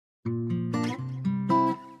I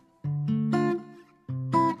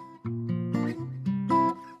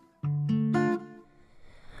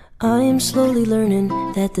am slowly learning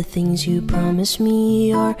that the things you promised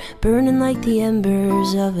me are burning like the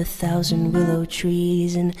embers of 1,000 willow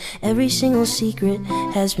trees, and every single secret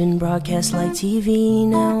has been broadcast like TV.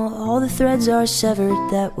 Now all the threads are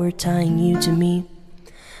severed that were tying you to me.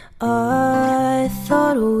 I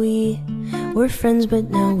thought we were friends,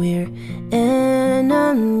 but now we're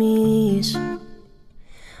enemies.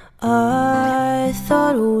 I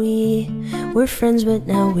thought we were friends, but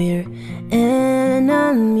now we're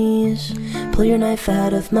enemies. Pull your knife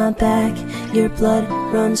out of my back, your blood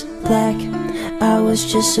runs black. I was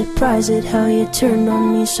just surprised at how you turned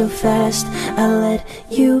on me so fast. I let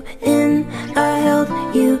you in, I held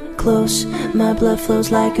you close. My blood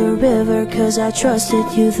flows like a river, 'cause I trusted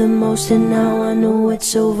you the most. And now I know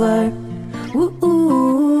it's over.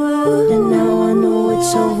 Ooh, and now I know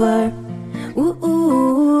it's over.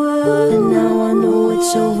 Ooh, and now I know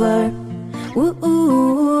it's over.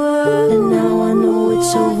 Ooh, and now I know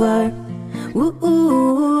it's over. Ooh,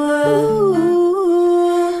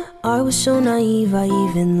 I was so naive, I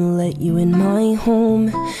even let you in my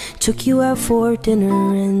home. Took you out for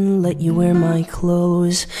dinner and let you wear my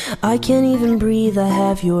clothes. I can't even breathe, I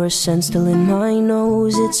have your scent still in my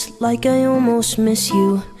nose. It's like I almost miss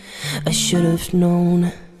you, I should have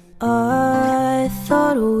known. I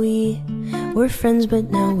thought we were friends,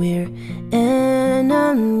 but now we're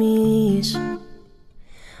enemies.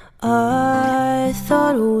 I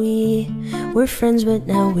thought we were friends, but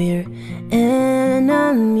now we're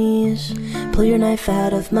enemies. Pull your knife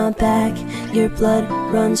out of my back, your blood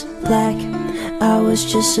runs black. I was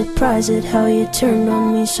just surprised at how you turned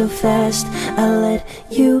on me so fast. I let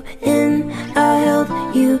you in, I held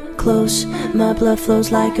you close. My blood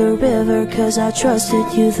flows like a river, 'cause I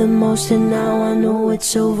trusted you the most. And now I know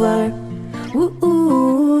it's over. Ooh,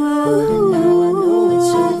 and now I know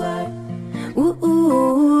it's over.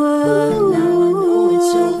 Ooh, and now I know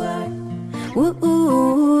it's over. Ooh,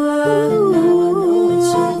 and now I know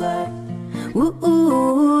it's over. Ooh,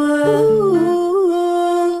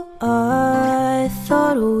 I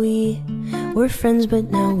thought we were friends,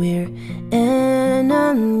 but now we're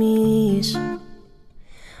enemies.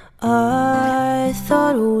 I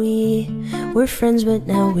thought we were friends, but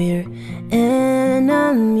now we're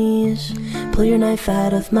enemies. Pull your knife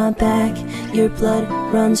out of my back, your blood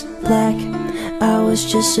runs black. I was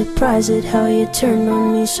just surprised at how you turned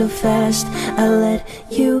on me so fast. I let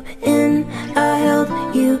you in, I held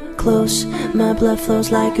you close. My blood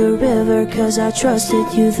flows like a river, 'cause I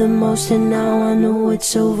trusted you the most. And now I know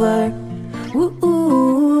it's over. Ooh,